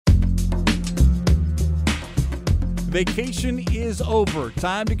Vacation is over.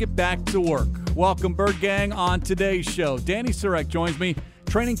 Time to get back to work. Welcome, Bird Gang, on today's show. Danny Surek joins me.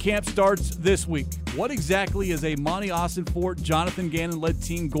 Training camp starts this week. What exactly is a Monty Austin-Fort, Jonathan Gannon-led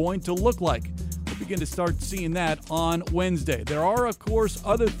team going to look like? We'll begin to start seeing that on Wednesday. There are, of course,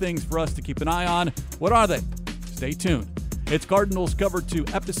 other things for us to keep an eye on. What are they? Stay tuned. It's Cardinals Cover 2,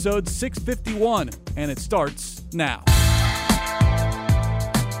 episode 651, and it starts now.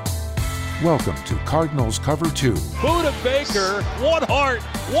 Welcome to Cardinals Cover 2. Buda Baker, what heart,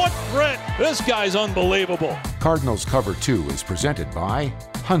 what grit. This guy's unbelievable. Cardinals Cover 2 is presented by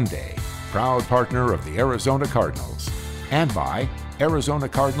Hyundai, proud partner of the Arizona Cardinals, and by Arizona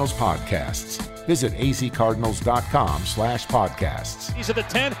Cardinals Podcasts. Visit azcardinals.com/podcasts. He's at the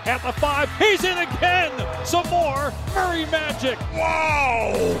 10, at the 5, he's in again. Some more Murray magic.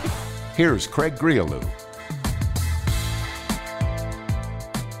 Wow! Here's Craig Grialou.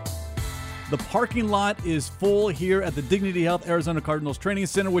 The parking lot is full here at the Dignity Health Arizona Cardinals Training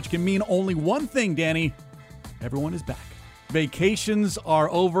Center, which can mean only one thing, Danny. Everyone is back. Vacations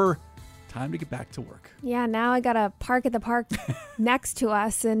are over. Time to get back to work. Yeah, now I got to park at the park next to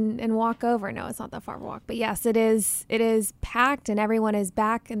us and walk over. No, it's not that far of a walk. But yes, it is packed and everyone is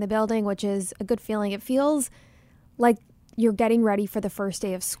back in the building, which is a good feeling. It feels like you're getting ready for the first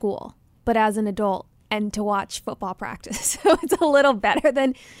day of school, but as an adult, and to watch football practice. So it's a little better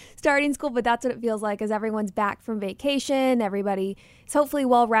than starting school, but that's what it feels like as everyone's back from vacation. Everybody is hopefully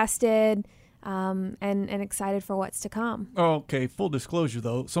well rested and excited for what's to come. Okay, full disclosure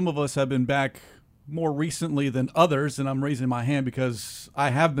though, some of us have been back more recently than others, and I'm raising my hand because I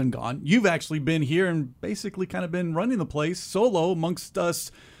have been gone. You've actually been here and basically kind of been running the place solo amongst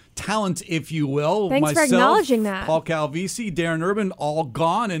us talent, if you will. Thanks for acknowledging that. Paul Calvisi, Darren Urban, all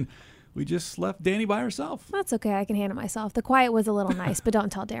gone, and we just left Danny by herself. That's okay. I can handle myself. The quiet was a little nice, but don't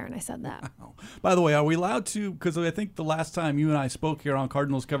tell Darren I said that. By the way, are we allowed to, because I think the last time you and I spoke here on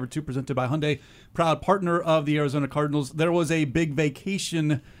Cardinals Cover 2, presented by Hyundai, proud partner of the Arizona Cardinals, there was a big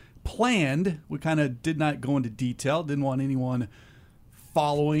vacation planned. We kind of did not go into detail, didn't want anyone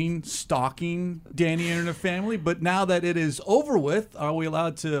following, stalking Danny and her family. But now that it is over with, are we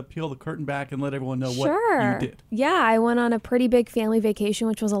allowed to peel the curtain back and let everyone know what you did? Yeah, I went on a pretty big family vacation,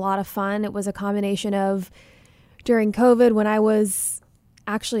 which was a lot of fun. It was a combination of during COVID when I was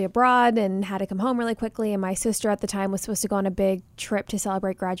actually abroad and had to come home really quickly. And my sister at the time was supposed to go on a big trip to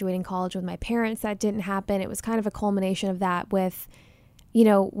celebrate graduating college with my parents. That didn't happen. It was kind of a culmination of that with, you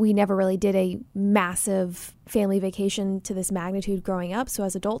know, we never really did a massive family vacation to this magnitude growing up. So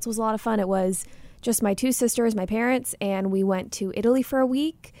as adults, it was a lot of fun. It was just my two sisters, my parents, and we went to Italy for a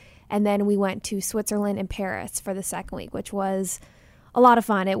week. And then we went to Switzerland and Paris for the second week, which was a lot of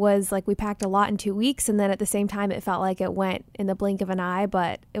fun. It was like we packed a lot in 2 weeks. And then at the same time, it felt like it went in the blink of an eye.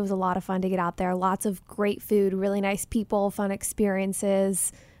 But it was a lot of fun to get out there. Lots of great food, really nice people, fun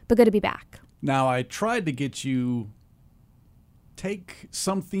experiences, but good to be back. Now, I tried to get you take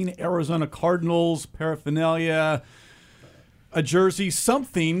something Arizona Cardinals, paraphernalia, a jersey,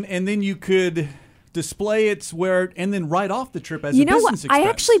 something, and then you could display it and then write off the trip as a business expense. I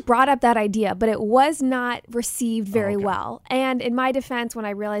actually brought up that idea, but it was not received very well. And in my defense, when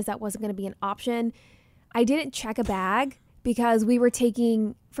I realized that wasn't going to be an option, I didn't check a bag because we were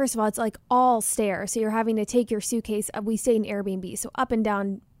taking, first of all, it's like all stairs. So you're having to take your suitcase. We stayed in Airbnb, so up and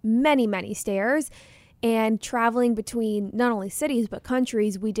down many, many stairs. And traveling between not only cities, but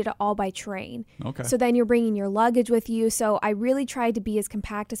countries, we did it all by train. Okay. So then you're bringing your luggage with you. So I really tried to be as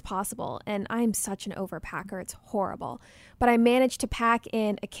compact as possible. And I'm such an overpacker. It's horrible. But I managed to pack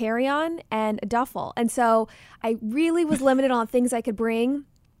in a carry-on and a duffel. And so I really was limited on things I could bring.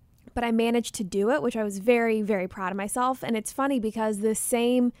 But I managed to do it, which I was very, very proud of myself. And it's funny because the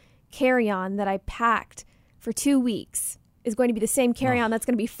same carry-on that I packed for 2 weeks is going to be the same carry-on that's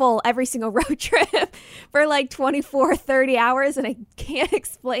going to be full every single road trip for like 24, 30 hours. And I can't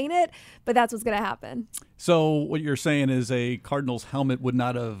explain it, but that's what's going to happen. So what you're saying is a Cardinals helmet would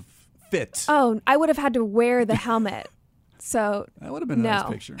not have fit. Oh, I would have had to wear the helmet. So that would have been a nice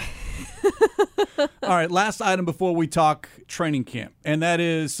picture. All right, last item before we talk training camp. And that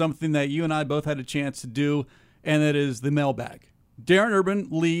is something that you and I both had a chance to do, and that is the mailbag. Darren Urban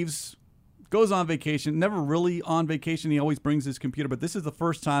leaves, goes on vacation, never really on vacation. He always brings his computer, but this is the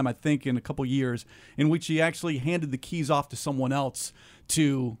first time, I think, in a couple years in which he actually handed the keys off to someone else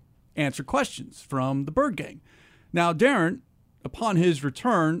to answer questions from the Bird Gang. Now, Darren, upon his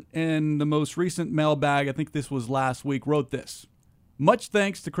return in the most recent mailbag, I think this was last week, wrote this. Much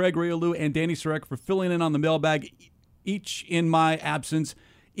thanks to Craig Grialou and Danny Surek for filling in on the mailbag, each in my absence,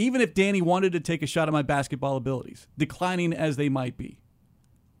 even if Danny wanted to take a shot at my basketball abilities, declining as they might be.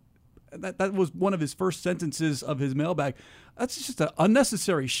 That was one of his first sentences of his mailbag. That's just an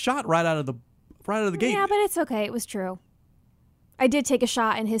unnecessary shot right out of the gate. Yeah, but it's okay. It was true. I did take a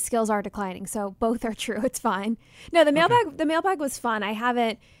shot, and his skills are declining, so both are true. It's fine. No, the mailbag was fun.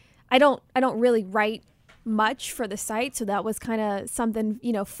 I don't really write much for the site, so that was kind of something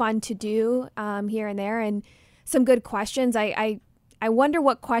fun to do here and there, and some good questions. I wonder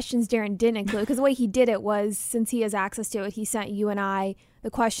what questions Darren didn't include, because the way he did it was, since he has access to it, he sent you and I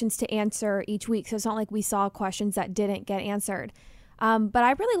the questions to answer each week. So it's not like we saw questions that didn't get answered. But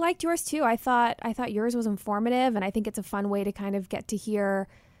I really liked yours too. I thought yours was informative, and I think it's a fun way to kind of get to hear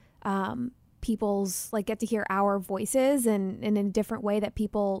get to hear our voices and in a different way that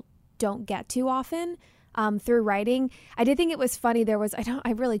people don't get to often through writing. I did think it was funny.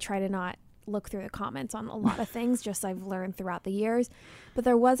 I really try to not look through the comments on a lot of things, just I've learned throughout the years. But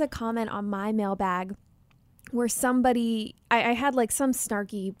there was a comment on my mailbag where somebody, I had like some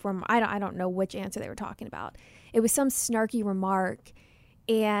snarky I don't know which answer they were talking about. It was some snarky remark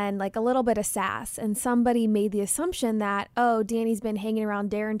and like a little bit of sass. And somebody made the assumption that, oh, Danny's been hanging around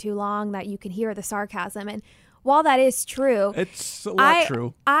Darren too long, that you can hear the sarcasm. And while that is true, it's a lot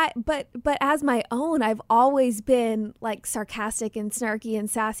true. But as my own, I've always been like sarcastic and snarky and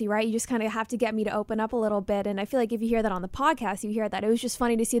sassy, right? You just kind of have to get me to open up a little bit. And I feel like if you hear that on the podcast, you hear that. It was just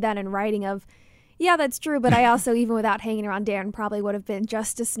funny to see that in writing of, yeah, that's true. But I also, even without hanging around Darren, probably would have been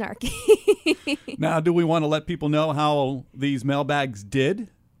just as snarky. Now, do we want to let people know how these mailbags did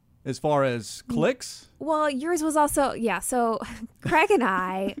as far as clicks? Well, yours was also, so Craig and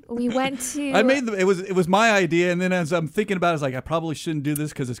I, we went to... It was my idea, and then as I'm thinking about it, I was like, I probably shouldn't do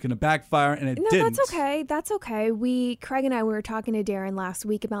this because it's going to backfire, and it didn't. That's okay. Craig and I, we were talking to Darren last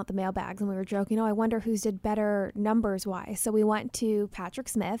week about the mailbags, and we were joking, I wonder who's did better numbers-wise. So we went to Patrick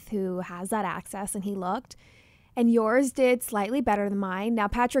Smith, who has that access, and he looked, and yours did slightly better than mine. Now,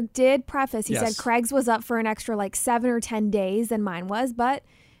 Patrick did preface, he said Craig's was up for an extra like 7 or 10 days than mine was, but...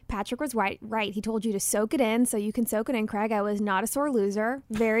 Patrick was right. He told you to soak it in, so you can soak it in, Craig. I was not a sore loser.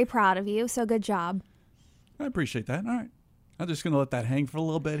 Very proud of you, so good job. I appreciate that. All right. I'm just going to let that hang for a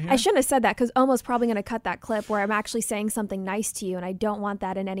little bit here. I shouldn't have said that, because Omo's probably going to cut that clip where I'm actually saying something nice to you, and I don't want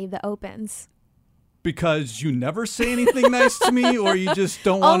that in any of the opens. Because you never say anything nice to me, or you just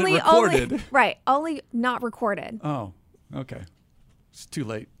don't want it recorded? Only not recorded. Oh, okay. It's too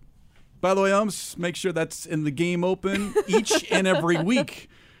late. By the way, make sure that's in the game open each and every week.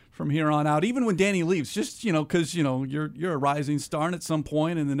 From here on out, even when Danny leaves, just, because, you're a rising star, and at some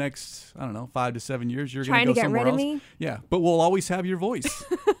point in the next, 5 to 7 years, you're going to go somewhere else. Trying to get rid of me? Yeah, but we'll always have your voice,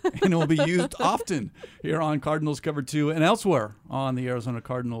 and it will be used often here on Cardinals Cover 2 and elsewhere on the Arizona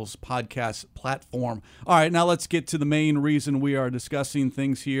Cardinals podcast platform. All right, now let's get to the main reason we are discussing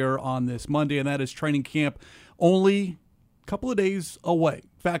things here on this Monday, and that is training camp only a couple of days away.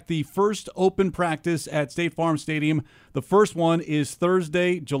 In fact, the first open practice at State Farm Stadium, the first one is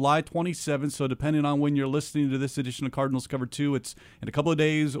Thursday, July 27th. So depending on when you're listening to this edition of Cardinals Cover 2, it's in a couple of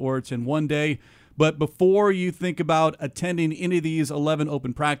days or it's in one day. But before you think about attending any of these 11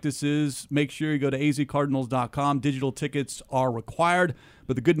 open practices, make sure you go to azcardinals.com. Digital tickets are required.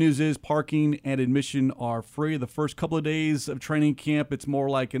 But the good news is parking and admission are free. The first couple of days of training camp, it's more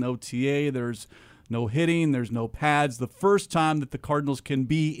like an OTA. There's no hitting, there's no pads. The first time that the Cardinals can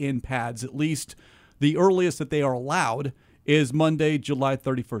be in pads, at least the earliest that they are allowed, is Monday, July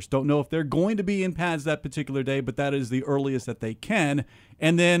 31st. Don't know if they're going to be in pads that particular day, but that is the earliest that they can.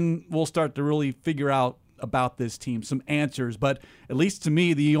 And then we'll start to really figure out about this team, some answers. But at least to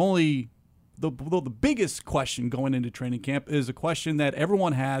me, the biggest question going into training camp is a question that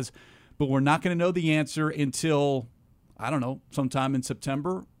everyone has, but we're not going to know the answer until, sometime in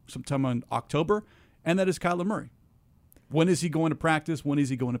September, sometime in October. And that is Kyler Murray. When is he going to practice? When is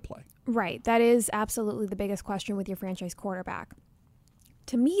he going to play? Right. That is absolutely the biggest question with your franchise quarterback.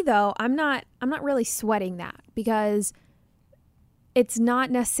 To me, though, I'm not really sweating that, because it's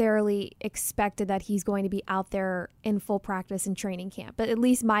not necessarily expected that he's going to be out there in full practice in training camp. But at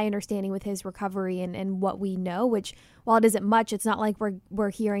least my understanding with his recovery and what we know, which while it isn't much, it's not like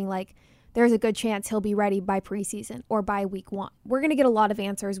we're hearing like there's a good chance he'll be ready by preseason or by week 1. We're going to get a lot of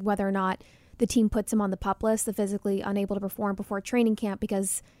answers whether or not the team puts him on the PUP list, the physically unable to perform before training camp,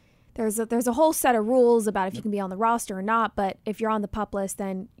 because there's a whole set of rules about if you can be on the roster or not. But if you're on the PUP list,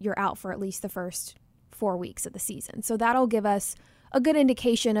 then you're out for at least the first 4 weeks of the season. So that'll give us a good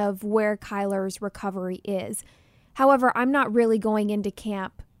indication of where Kyler's recovery is. However, I'm not really going into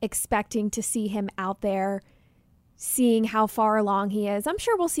camp expecting to see him out there, seeing how far along he is. I'm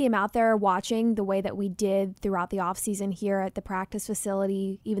sure we'll see him out there watching the way that we did throughout the offseason here at the practice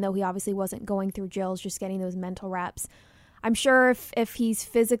facility, even though he obviously wasn't going through drills, just getting those mental reps. I'm sure if he's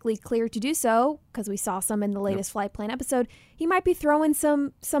physically clear to do so, because we saw some in the latest flight plan episode, he might be throwing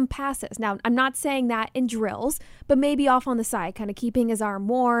some passes. Now, I'm not saying that in drills, but maybe off on the side, kind of keeping his arm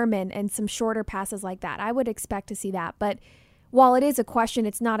warm and some shorter passes like that. I would expect to see that. But while it is a question,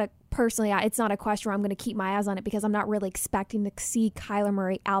 it's not a question where I'm going to keep my eyes on it, because I'm not really expecting to see Kyler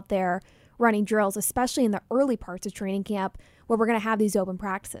Murray out there running drills, especially in the early parts of training camp where we're going to have these open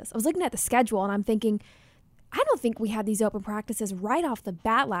practices. I was looking at the schedule and I'm thinking, I don't think we had these open practices right off the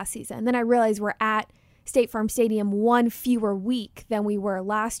bat last season. And then I realized we're at State Farm Stadium one fewer week than we were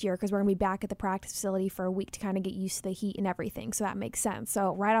last year, because we're going to be back at the practice facility for a week to kind of get used to the heat and everything. So that makes sense.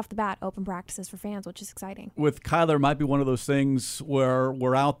 So right off the bat, open practices for fans, which is exciting. With Kyler, it might be one of those things where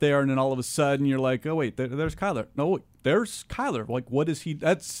we're out there and then all of a sudden you're like, oh, wait, there's Kyler. No, wait, there's Kyler. Like, what is he?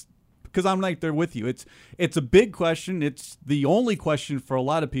 That's because I'm right there with you. It's a big question. It's the only question for a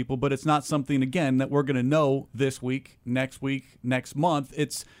lot of people, but it's not something, again, that we're going to know this week, next month.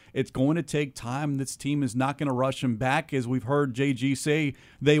 It's going to take time. This team is not going to rush him back. As we've heard JG say,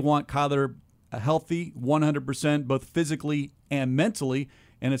 they want Kyler healthy 100%, both physically and mentally.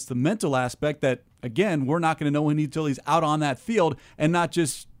 And it's the mental aspect that, again, we're not going to know until he's out on that field, and not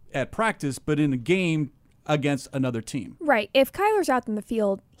just at practice, but in a game against another team. Right. If Kyler's out in the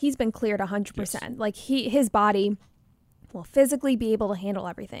field, he's been cleared 100%. Yes. Like his body will physically be able to handle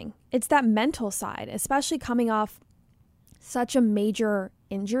everything. It's that mental side, especially coming off such a major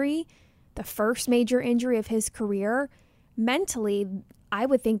injury, the first major injury of his career. Mentally, I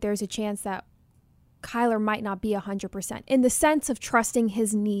would think there's a chance that Kyler might not be 100% in the sense of trusting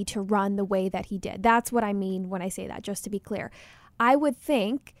his knee to run the way that he did. That's what I mean when I say that, just to be clear. I would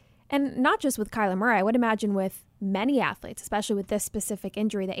think, and not just with Kyler Murray, I would imagine with many athletes, especially with this specific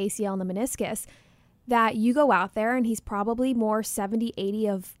injury, the ACL and the meniscus, that you go out there and he's probably more 70, 80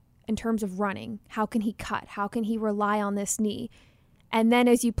 in terms of running. How can he cut? How can he rely on this knee? And then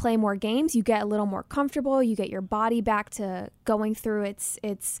as you play more games, you get a little more comfortable. You get your body back to going through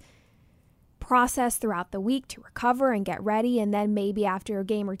its process throughout the week to recover and get ready. And then maybe after a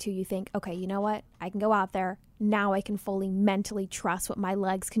game or two, you think, okay, you know what? I can go out there. Now I can fully mentally trust what my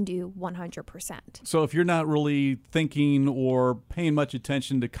legs can do 100%. So if you're not really thinking or paying much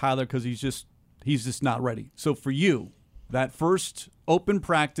attention to Kyler because he's just not ready. So for you, that first open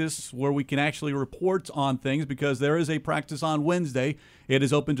practice where we can actually report on things, because there is a practice on Wednesday. It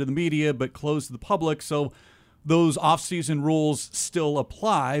is open to the media but closed to the public. So those off-season rules still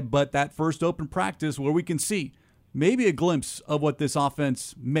apply, but that first open practice where we can see maybe a glimpse of what this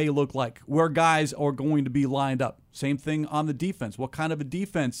offense may look like, where guys are going to be lined up. Same thing on the defense. What kind of a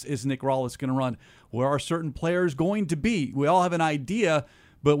defense is Nick Rawlins going to run? Where are certain players going to be? We all have an idea,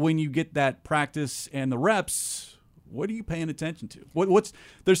 but when you get that practice and the reps, what are you paying attention to?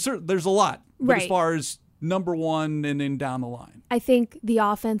 There's a lot, but right. As far as number one and then down the line. I think the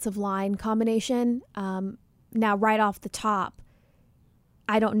offensive line combination, now right off the top,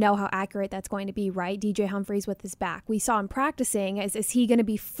 I don't know how accurate that's going to be, right? DJ Humphries with his back. We saw him practicing. Is he going to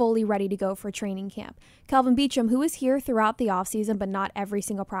be fully ready to go for training camp? Kelvin Beachum, who is here throughout the offseason, but not every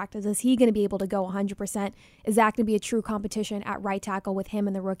single practice, is he going to be able to go 100%? Is that going to be a true competition at right tackle with him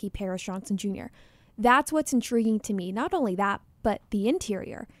and the rookie Paris Johnson Jr.? That's what's intriguing to me. Not only that, but the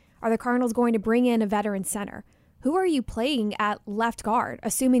interior. Are the Cardinals going to bring in a veteran center? Who are you playing at left guard,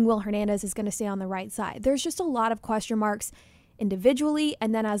 assuming Will Hernandez is going to stay on the right side? There's just a lot of question marks individually,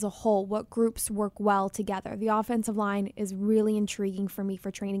 and then as a whole, what groups work well together. The offensive line is really intriguing for me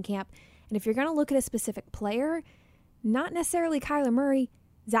for training camp. And if you're going to look at a specific player, not necessarily Kyler Murray,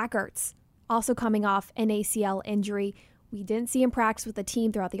 Zach Ertz, also coming off an ACL injury. We didn't see him practice with the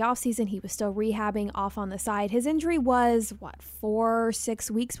team throughout the offseason. He was still rehabbing off on the side. His injury was, 4-6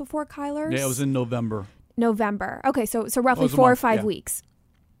 weeks before Kyler's? Yeah, it was in November. Okay, so roughly 4 or 5 weeks.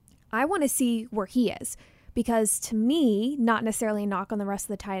 I want to see where he is. Because to me, not necessarily a knock on the rest of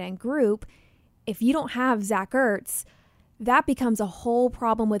the tight end group, if you don't have Zach Ertz, that becomes a whole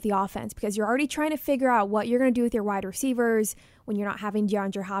problem with the offense, because you're already trying to figure out what you're going to do with your wide receivers when you're not having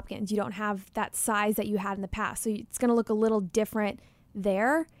DeAndre Hopkins. You don't have that size that you had in the past. So it's going to look a little different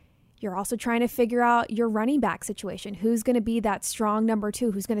there. You're also trying to figure out your running back situation. Who's going to be that strong number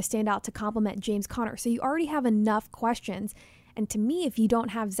 2? Who's going to stand out to complement James Conner? So you already have enough questions. And to me, if you don't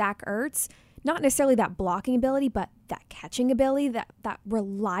have Zach Ertz, not necessarily that blocking ability, but that catching ability, that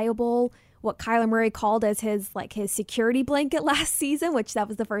reliable, what Kyler Murray called as his security blanket last season, which that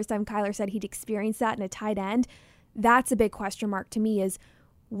was the first time Kyler said he'd experienced that in a tight end. That's a big question mark to me, is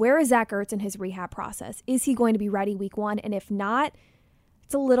where is Zach Ertz in his rehab process? Is he going to be ready week 1? And if not,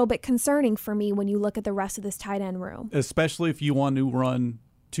 it's a little bit concerning for me when you look at the rest of this tight end room. Especially if you want to run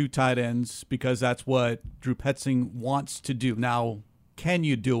 2 tight ends because that's what Drew Petzing wants to do. Now, can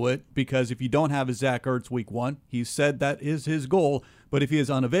you do it? Because if you don't have a Zach Ertz week 1, he said that is his goal. But if he is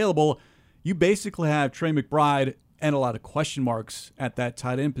unavailable, you basically have Trey McBride and a lot of question marks at that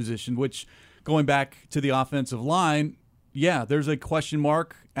tight end position, which going back to the offensive line, yeah, there's a question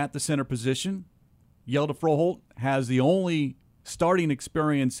mark at the center position. Hjalte Froholt has the only starting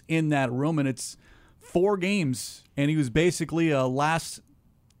experience in that room, and it's 4 games. And he was basically a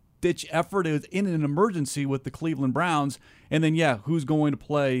last-ditch effort. It was in an emergency with the Cleveland Browns. And then, yeah, who's going to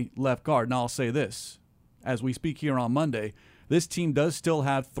play left guard? Now, I'll say this. As we speak here on Monday, this team does still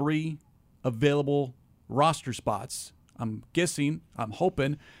have 3 available roster spots. I'm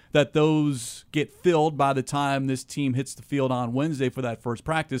hoping that those get filled by the time this team hits the field on Wednesday for that first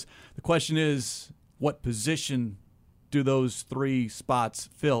practice. The question is, what position do those 3 spots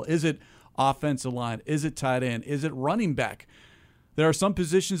fill? Is it offensive line? Is it tight end? Is it running back? There are some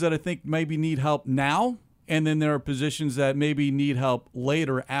positions that I think maybe need help now, and then there are positions that maybe need help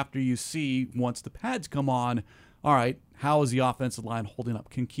later after you see once the pads come on. All right, how is the offensive line holding up?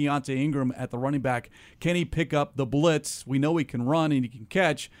 Can Keontae Ingram at the running back, can he pick up the blitz? We know he can run and he can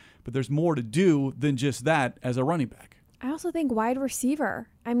catch, but there's more to do than just that as a running back. I also think wide receiver.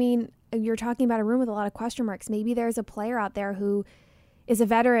 I mean, you're talking about a room with a lot of question marks. Maybe there's a player out there who is a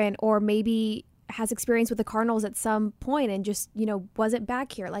veteran or maybe has experience with the Cardinals at some point and just, wasn't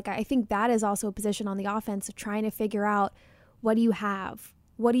back here. Like, I think that is also a position on the offense of trying to figure out, what do you have?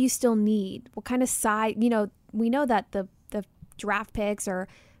 What do you still need? What kind of size? We know that the draft picks or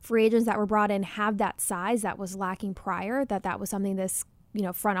free agents that were brought in have that size that was lacking prior, that was something this,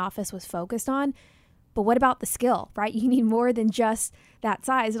 front office was focused on. But what about the skill, right? You need more than just that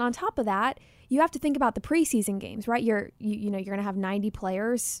size. And on top of that, you have to think about the preseason games, right? You're going to have 90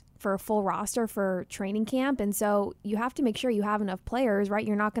 players for a full roster for training camp. And so you have to make sure you have enough players, right?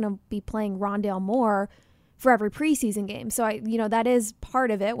 You're not going to be playing Rondale Moore for every preseason game. So, that is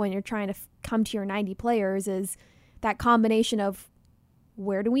part of it when you're trying to come to your 90 players is that combination of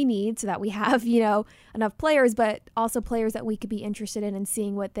where do we need so that we have, enough players, but also players that we could be interested in and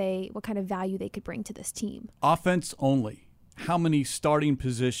seeing what kind of value they could bring to this team. Offense only. How many starting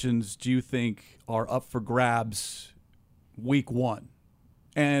positions do you think are up for grabs week 1?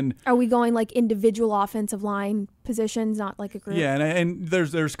 And are we going like individual offensive line positions, not like a group? Yeah, and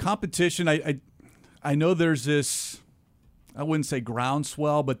there's competition. I know there's this, I wouldn't say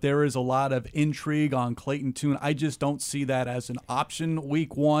groundswell, but there is a lot of intrigue on Clayton Tune. I just don't see that as an option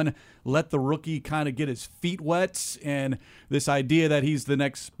week 1. Let the rookie kind of get his feet wet, and this idea that he's the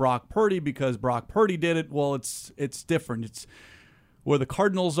next Brock Purdy because Brock Purdy did it, well, it's different. It's where the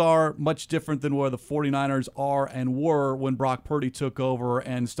Cardinals are much different than where the 49ers are and were when Brock Purdy took over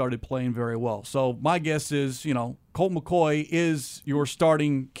and started playing very well. So my guess is, Colt McCoy is your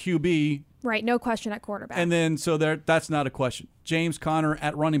starting QB. Right, no question at quarterback. And then, that's not a question. James Conner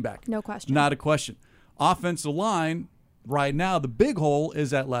at running back. No question. Not a question. Offensive line, right now, the big hole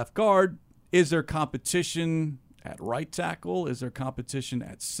is at left guard. Is there competition at right tackle? Is there competition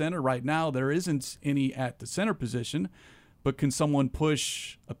at center? Right now, there isn't any at the center position. But can someone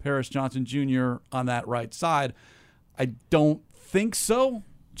push a Paris Johnson Jr. on that right side? I don't think so,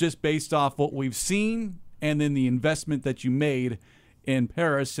 just based off what we've seen and then the investment that you made in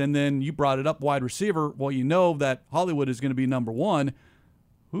Paris. And then you brought it up, wide receiver. Well, you know that Hollywood is going to be number 1.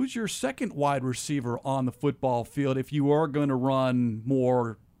 Who's your second wide receiver on the football field if you are going to run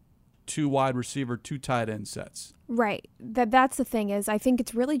more 2 wide receiver, 2 tight end sets? Right. That's the thing is I think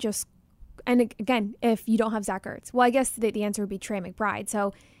it's really just, and again, if you don't have Zach Ertz, well, I guess the answer would be Trey McBride.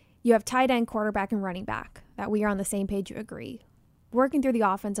 So you have tight end, quarterback, and running back that we are on the same page, you agree. Working through the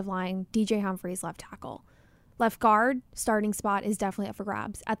offensive line, DJ Humphries, left tackle. Left guard, starting spot is definitely up for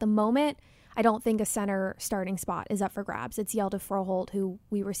grabs. At the moment, I don't think a center starting spot is up for grabs. It's Hjalte Froholt, who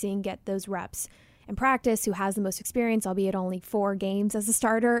we were seeing get those reps in practice, who has the most experience, albeit only 4 games as a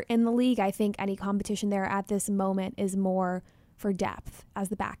starter in the league. I think any competition there at this moment is more for depth as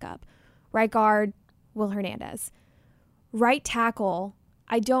the backup. Right guard, Will Hernandez. Right tackle,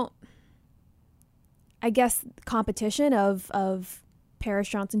 I guess competition of Paris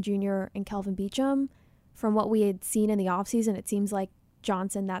Johnson Jr. and Kelvin Beachum. From what we had seen in the offseason, it seems like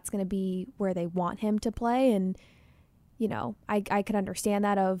Johnson, that's going to be where they want him to play. And, I could understand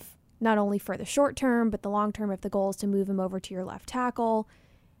that of not only for the short term, but the long term if the goal is to move him over to your left tackle.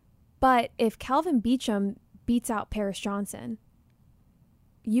 But if Kelvin Beachum beats out Paris Johnson,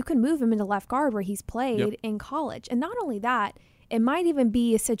 you can move him into left guard where he's played in college. And not only that, it might even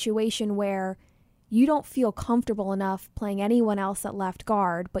be a situation where you don't feel comfortable enough playing anyone else at left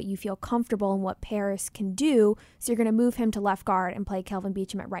guard, but you feel comfortable in what Paris can do, so you're going to move him to left guard and play Kelvin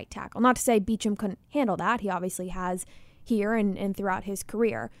Beachum at right tackle. Not to say Beachum couldn't handle that. He obviously has here and throughout his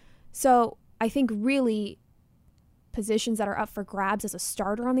career. So I think really positions that are up for grabs as a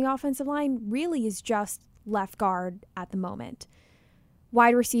starter on the offensive line really is just left guard at the moment.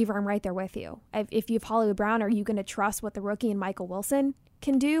 Wide receiver, I'm right there with you. If you have Hollywood Brown, are you going to trust what the rookie and Michael Wilson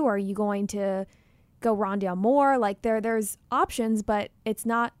can do? Or are you going to go Rondale Moore? Like there's options, but it's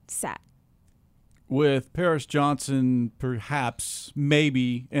not set. With Paris Johnson, perhaps,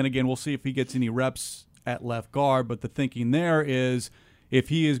 maybe, and again, we'll see if he gets any reps at left guard, but the thinking there is if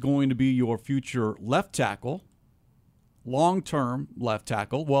he is going to be your future left tackle, long-term left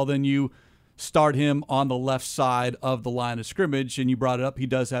tackle, well, then you start him on the left side of the line of scrimmage, and you brought it up. He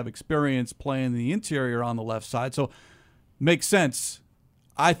does have experience playing the interior on the left side, so makes sense.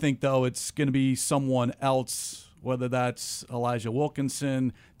 I think, though, it's going to be someone else, whether that's Elijah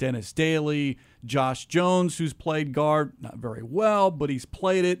Wilkinson, Dennis Daly, Josh Jones, who's played guard, not very well, but he's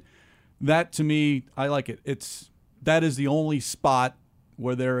played it. That, to me, I like it. That is the only spot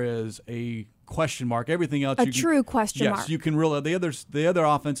where there is a question mark. Everything else, true question mark. Yes, you can really the other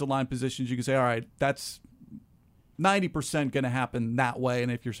offensive line positions. You can say, all right, that's 90% going to happen that way,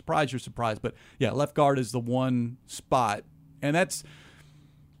 and if you're surprised, you're surprised. But yeah, left guard is the one spot, and that's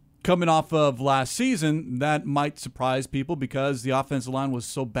coming off of last season. That might surprise people because the offensive line was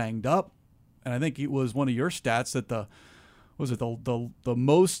so banged up, and I think it was one of your stats that the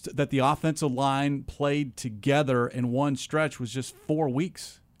most that the offensive line played together in one stretch was just 4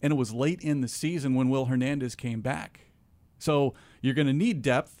 weeks. And it was late in the season when Will Hernandez came back. So you're going to need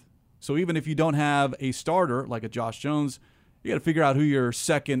depth. So even if you don't have a starter like a Josh Jones, you got to figure out who your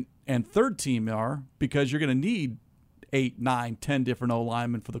second and third team are, because you're going to need 8, 9, 10 different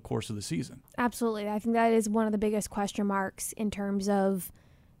O-linemen for the course of the season. Absolutely. I think that is one of the biggest question marks in terms of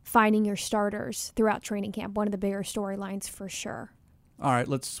finding your starters throughout training camp. One of the bigger storylines for sure. All right,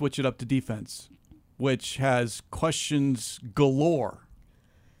 let's switch it up to defense, which has questions galore.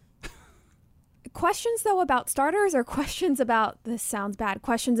 Questions, though, about starters, or questions about, this sounds bad,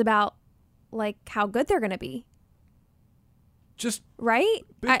 questions about, like, how good they're going to be? Just right?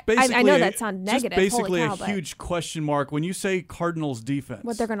 I know that sounds negative. Just basically Holy cow, a huge question mark when you say Cardinals defense.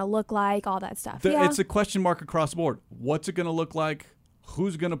 What they're going to look like, all that stuff. It's a question mark across the board. What's it going to look like?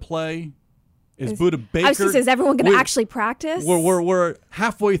 Who's going to play? Is Budda Baker? I was just, is everyone going to actually practice? We're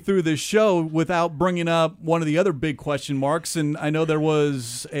halfway through this show without bringing up one of the other big question marks. And I know there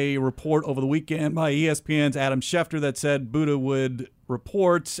was a report over the weekend by ESPN's Adam Schefter that said Budda would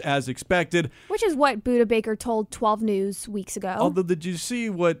report as expected. Which is what Budda Baker told 12 News weeks ago. Although, did you see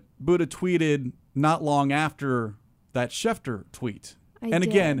what Budda tweeted not long after that Schefter tweet? I did.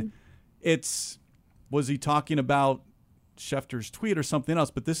 Again, was he talking about Schefter's tweet or something else?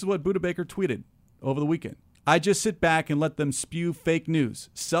 But this is what Budda Baker tweeted over the weekend. I just sit back and let them spew fake news.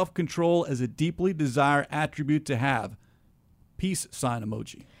 Self-control is a deeply desired attribute to have. Peace sign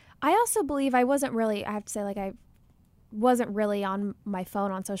emoji. I also believe I wasn't really on my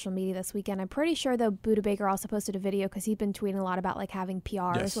phone on social media this weekend. I'm pretty sure, though, Budda Baker also posted a video because he'd been tweeting a lot about like having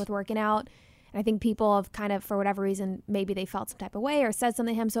PRs with working out. And I think people have kind of, for whatever reason, maybe they felt some type of way or said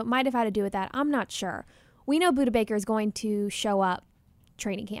something to him. So it might have had to do with that. I'm not sure. We know Budda Baker is going to show up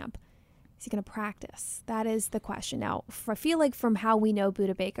training camp. Is he going to practice? That is the question. Now, I feel like from how we know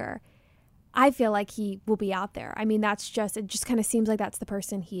Budda Baker, I feel like he will be out there. I mean, it just kind of seems like that's the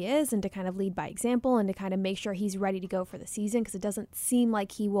person he is, and to kind of lead by example and to kind of make sure he's ready to go for the season, because it doesn't seem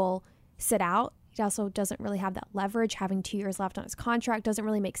like he will sit out. He also doesn't really have that leverage. Having 2 years left on his contract doesn't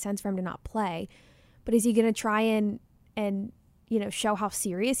really make sense for him to not play. But is he going to try and show how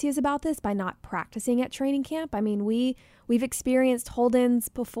serious he is about this by not practicing at training camp? I mean, we've experienced hold-ins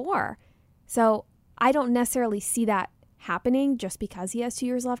before. So I don't necessarily see that happening just because he has 2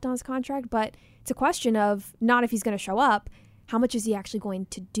 years left on his contract, but it's a question of not if he's going to show up, how much is he actually going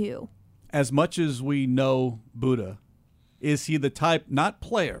to do? As much as we know Budda, is he the type, not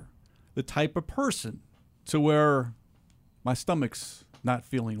player, the type of person to where my stomach's not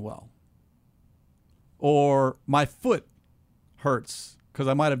feeling well, or my foot hurts because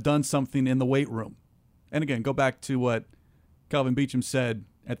I might have done something in the weight room? And again, go back to what Kelvin Beachum said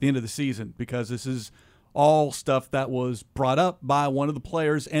at the end of the season, because this is all stuff that was brought up by one of the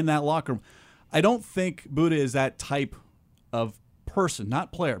players in that locker room. I don't think Budda is that type of person,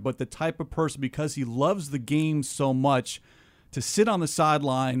 not player, but the type of person, because he loves the game so much, to sit on the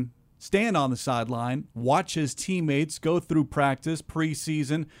sideline, stand on the sideline, watch his teammates go through practice,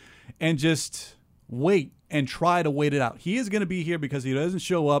 preseason, and just wait and try to wait it out. He is going to be here because he doesn't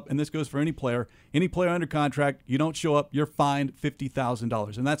show up, and this goes for any player. Any player under contract, you don't show up, you're fined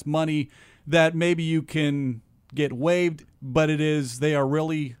 $50,000. And that's money that maybe you can get waived, but they are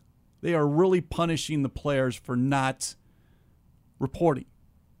really punishing the players for not reporting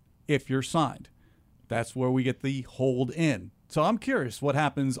if you're signed. That's where we get the hold in. So I'm curious what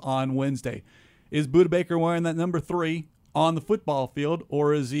happens on Wednesday. Is Budda Baker wearing that number 3 on the football field,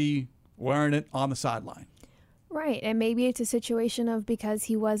 or is he wearing it on the sideline? Right, and maybe it's a situation of because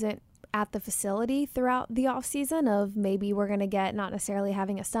he wasn't at the facility throughout the offseason of maybe we're going to get not necessarily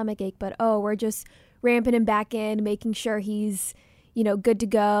having a stomach ache, but we're just ramping him back in, making sure he's, good to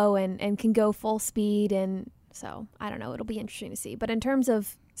go and can go full speed. And so I don't know, it'll be interesting to see. But in terms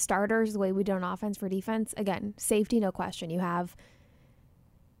of starters, the way we do on offense for defense, again, safety, no question. You have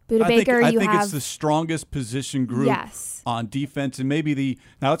Budda Baker. I think it's the strongest position group on defense, and maybe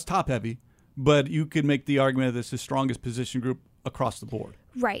now it's top heavy, but you could make the argument that it's the strongest position group across the board.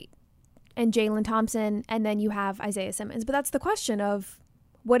 Right. And Jalen Thompson, and then you have Isaiah Simmons. But that's the question of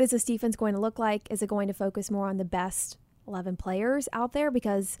what is this defense going to look like? Is it going to focus more on the best 11 players out there?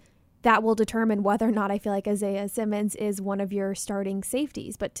 Because that will determine whether or not I feel like Isaiah Simmons is one of your starting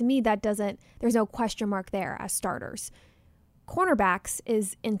safeties. But to me, there's no question mark there as starters. Cornerbacks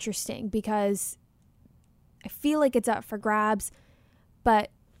is interesting because I feel like it's up for grabs,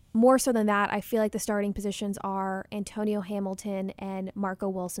 but more so than that, I feel like the starting positions are Antonio Hamilton and Marco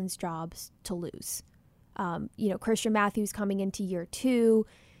Wilson's jobs to lose. Christian Matthews coming into year 2,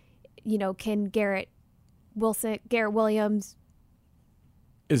 can Garrett Williams.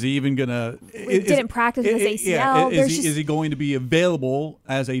 Is he even going to... Didn't practice with his ACL. Is he going to be available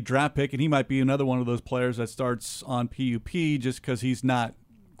as a draft pick? And he might be another one of those players that starts on PUP just because he's not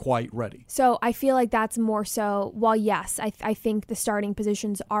quite ready. So I feel like that's more so, while yes, I think the starting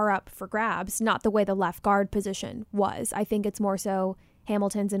positions are up for grabs, not the way the left guard position was. I think it's more so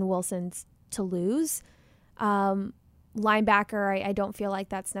Hamilton's and Wilson's to lose. Linebacker, I don't feel like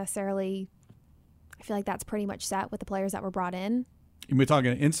that's necessarily... I feel like that's pretty much set with the players that were brought in. You're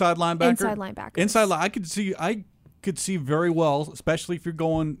talking inside linebacker? Inside linebacker. I could see very well, especially if you're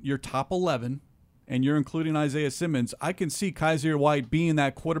going your top 11 and you're including Isaiah Simmons, I can see Kaiser White being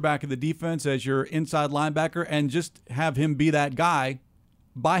that quarterback of the defense as your inside linebacker and just have him be that guy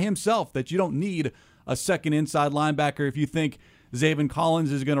by himself, that you don't need a second inside linebacker if you think Zaven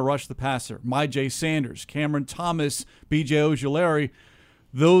Collins is going to rush the passer. Myjai Sanders, Cameron Thomas, B.J. Ojulari,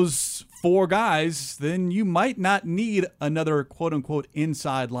 those 4 guys, then you might not need another quote-unquote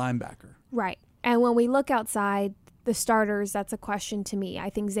inside linebacker. Right. And when we look outside the starters, that's a question to me. I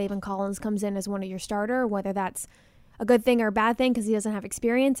think Zaven Collins comes in as one of your starter, whether that's a good thing or a bad thing because he doesn't have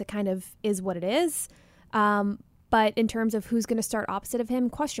experience. It kind of is what it is. But in terms of who's going to start opposite of him,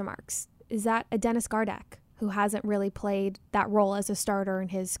 question marks. Is that a Dennis Gardeck who hasn't really played that role as a starter in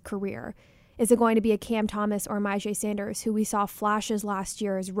his career? Is it going to be a Cam Thomas or Myjai Sanders, who we saw flashes last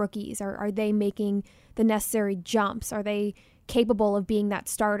year as rookies? Are they making the necessary jumps? Are they capable of being that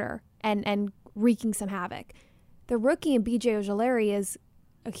starter and wreaking some havoc? The rookie in B.J. Ojulari is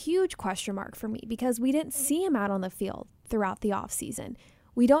a huge question mark for me because we didn't see him out on the field throughout the offseason.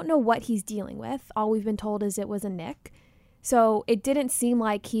 We don't know what he's dealing with. All we've been told is it was a nick. So it didn't seem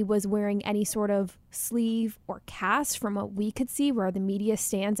like he was wearing any sort of sleeve or cast from what we could see where the media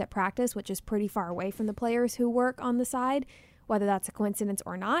stands at practice, which is pretty far away from the players who work on the side, whether that's a coincidence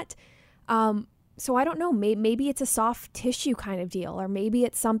or not. So I don't know. Maybe it's a soft tissue kind of deal, or maybe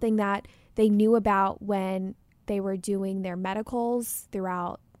it's something that they knew about when they were doing their medicals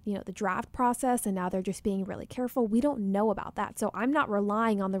throughout the draft process, and now they're just being really careful. We don't know about that. So I'm not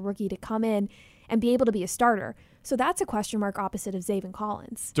relying on the rookie to come in and be able to be a starter. So that's a question mark opposite of Zaven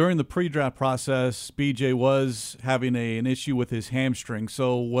Collins. During the pre-draft process, BJ was having an issue with his hamstring.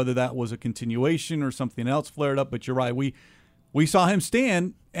 So whether that was a continuation or something else flared up, but you're right. We saw him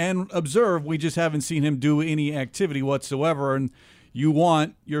stand and observe. We just haven't seen him do any activity whatsoever. And you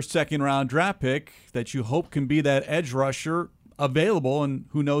want your second-round draft pick that you hope can be that edge rusher available, and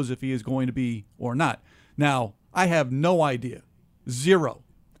who knows if he is going to be or not. Now, I have no idea, zero,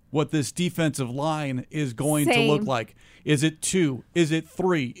 what this defensive line is going to look like. Is it 2? Is it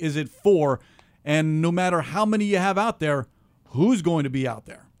 3? Is it 4? And no matter how many you have out there, who's going to be out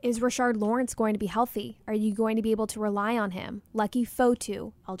there? Is Rashard Lawrence going to be healthy? Are you going to be able to rely on him? Lucky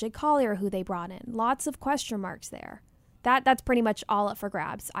Fotu, LJ Collier, who they brought in. Lots of question marks there. That's pretty much all up for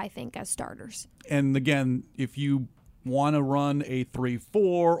grabs, I think, as starters. And again, if you want to run a 3-4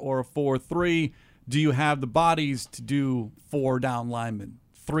 or a 4-3, do you have the bodies to do 4 down linemen,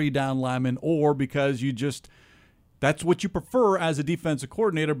 3 down linemen, or because That's what you prefer as a defensive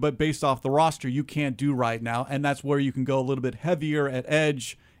coordinator, but based off the roster, you can't do right now. And that's where you can go a little bit heavier at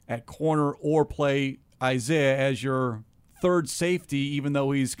edge, at corner, or play Isaiah as your third safety, even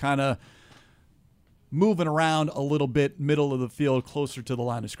though he's kind of moving around a little bit middle of the field, closer to the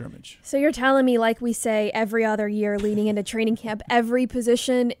line of scrimmage. So you're telling me, like we say every other year leading into training camp, every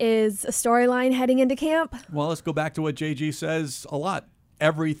position is a storyline heading into camp? Well, let's go back to what JG says a lot.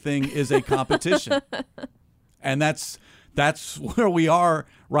 Everything is a competition. And that's where we are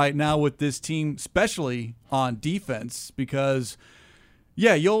right now with this team, especially on defense, because,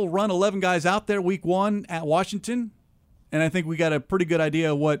 yeah, you'll run 11 guys out there week 1 at Washington, and I think we got a pretty good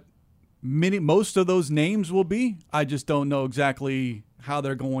idea of what most of those names will be. I just don't know exactly how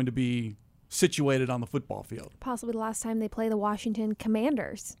they're going to be situated on the football field. Possibly the last time they play the Washington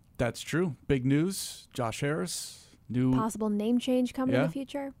Commanders. That's true. Big news. Josh Harris. New possible name change coming in the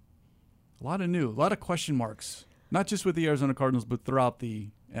future. A lot of question marks, not just with the Arizona Cardinals, but throughout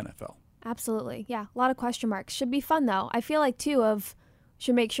the NFL. Absolutely. Yeah, a lot of question marks. Should be fun, though. I feel like, too,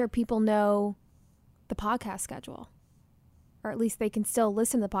 should make sure people know the podcast schedule. Or at least they can still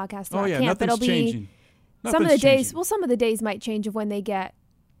listen to the podcast throughout camp. Nothing's changing. Some of the days might change of when they get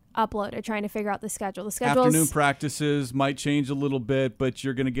uploaded, trying to figure out the schedule. The schedule's afternoon practices might change a little bit, but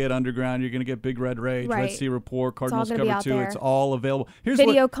you're going to get underground. You're going to get Big Red Rage, Red Sea Report, Cardinals Cover 2. It's all available.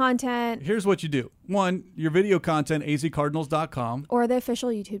 Video content. Here's what you do. One, your video content, azcardinals.com. Or the official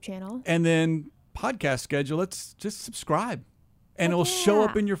YouTube channel. And then podcast schedule. Let's just subscribe. And it'll show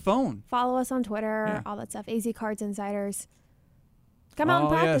up in your phone. Follow us on Twitter, all that stuff. AZ Cards Insiders. Come out and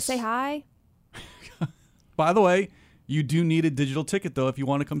practice. Say hi. By the way, you do need a digital ticket, though, if you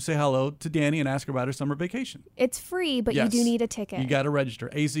want to come say hello to Danny and ask her about her summer vacation. It's free, but you do need a ticket. You got to register.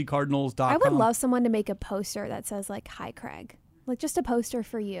 azcardinals.com. I would love someone to make a poster that says, like, hi, Craig. Like, just a poster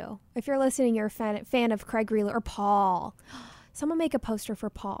for you. If you're listening, you're a fan of Craig Reeler or Paul. Someone make a poster for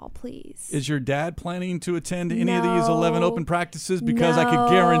Paul, please. Is your dad planning to attend any of these 11 open practices? Because I could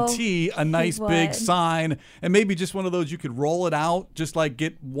guarantee a nice big sign, and maybe just one of those you could roll it out, just like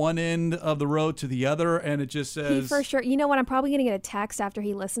get one end of the road to the other, and it just says... He for sure. You know what? I'm probably going to get a text after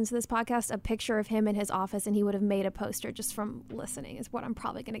he listens to this podcast, a picture of him in his office, and he would have made a poster just from listening is what I'm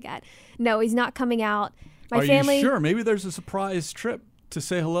probably going to get. No, he's not coming out. Are you sure? Maybe there's a surprise trip to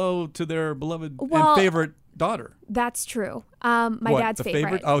say hello to their beloved and favorite daughter. That's true. My dad's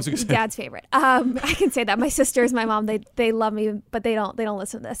favorite. I was going to say. Dad's favorite. I can say that. My sisters, my mom, they love me, but they don't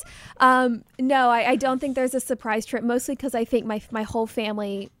listen to this. No, I don't think there's a surprise trip, mostly because I think my whole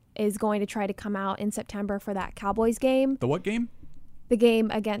family is going to try to come out in September for that Cowboys game. The what game? The game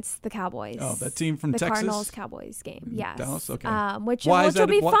against the Cowboys. Oh, that team from Texas? The Cardinals-Cowboys game, yes. Dallas, okay. Which will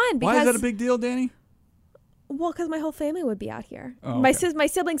be fun. Why is that a big deal, Danny? Well, because my whole family would be out here. Oh, my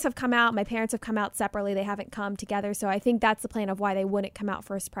siblings have come out. My parents have come out separately. They haven't come together. So I think that's the plan of why they wouldn't come out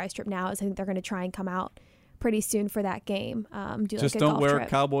for a surprise trip now. Is I think they're going to try and come out pretty soon for that game. Just don't wear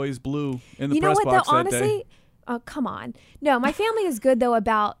Cowboys blue in the press box that day. You know what, though? Honestly, oh, come on. No, my family is good, though,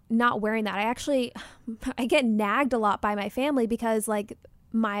 about not wearing that. I get nagged a lot by my family because, like,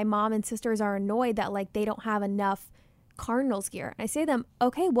 my mom and sisters are annoyed that, like, they don't have enough Cardinals gear. And I say to them,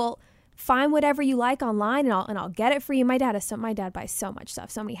 okay, well, find whatever you like online and I'll get it for you. My dad buys so much stuff,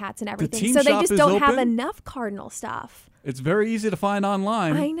 so many hats and everything. So they just don't have enough Cardinal stuff. It's very easy to find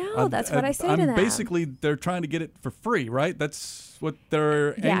online. I know. That's what I say to them. Basically, they're trying to get it for free, right? That's what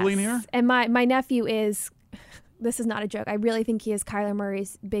they're angling here? And my nephew is, this is not a joke, I really think he is Kyler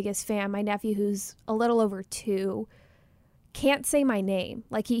Murray's biggest fan. My nephew, who's a little over 2, can't say my name.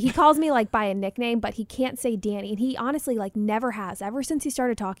 Like he calls me like by a nickname, but he can't say Danny. And he honestly like never has. Ever since he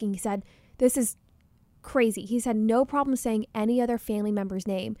started talking, he said, this is crazy. He's had no problem saying any other family member's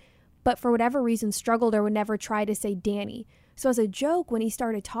name, but for whatever reason struggled or would never try to say Danny. So as a joke, when he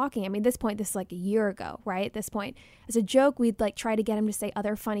started talking, I mean, this is like a year ago, right? At this point, as a joke, we'd like try to get him to say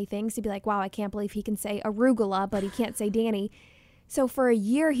other funny things to be like, wow, I can't believe he can say arugula, but he can't say Danny. So for a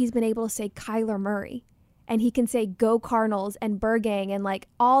year, he's been able to say Kyler Murray. And he can say Go Cardinals and Burgang and like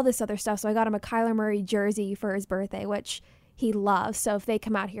all this other stuff. So I got him a Kyler Murray jersey for his birthday, which he loves. So if they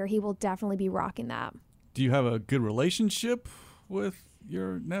come out here, he will definitely be rocking that. Do you have a good relationship with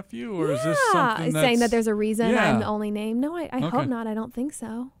your nephew? Or is this something that's... saying that there's a reason I'm the only name? No, I hope not. I don't think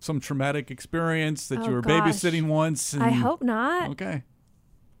so. Some traumatic experience that you were babysitting once? I hope not. Okay.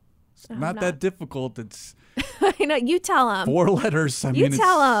 It's not that difficult. It's... I know. You tell him. 4 letters. You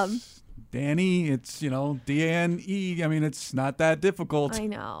tell him. Danny, it's, D-A-N-E. I mean, it's not that difficult. I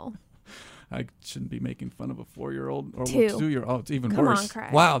know. I shouldn't be making fun of a 4-year-old or 2. 2-year-old. Oh, it's even Come worse. on,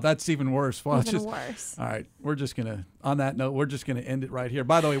 Craig. Wow, that's even worse. Well, Even worse. All right, on that note, we're just going to end it right here.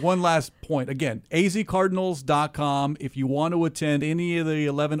 By the way, one last point. Again, azcardinals.com. If you want to attend any of the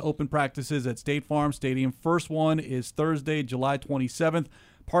 11 open practices at State Farm Stadium, first one is Thursday, July 27th.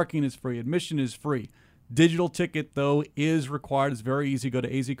 Parking is free. Admission is free. Digital ticket, though, is required. It's very easy. Go to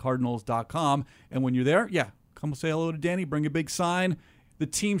azcardinals.com. And when you're there, come say hello to Danny. Bring a big sign. The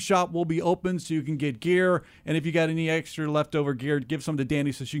team shop will be open so you can get gear. And if you got any extra leftover gear, give some to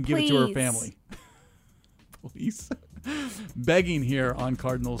Danny so she can give it to her family. Please. Begging here on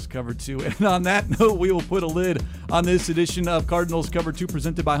Cardinals Cover 2. And on that note, we will put a lid on this edition of Cardinals Cover 2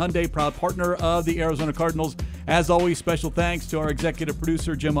 presented by Hyundai, proud partner of the Arizona Cardinals. As always, special thanks to our executive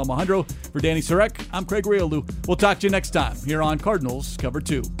producer, Jim Almohandro. For Danny Sarek, I'm Craig Riolu. We'll talk to you next time here on Cardinals Cover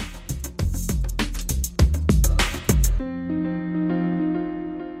 2.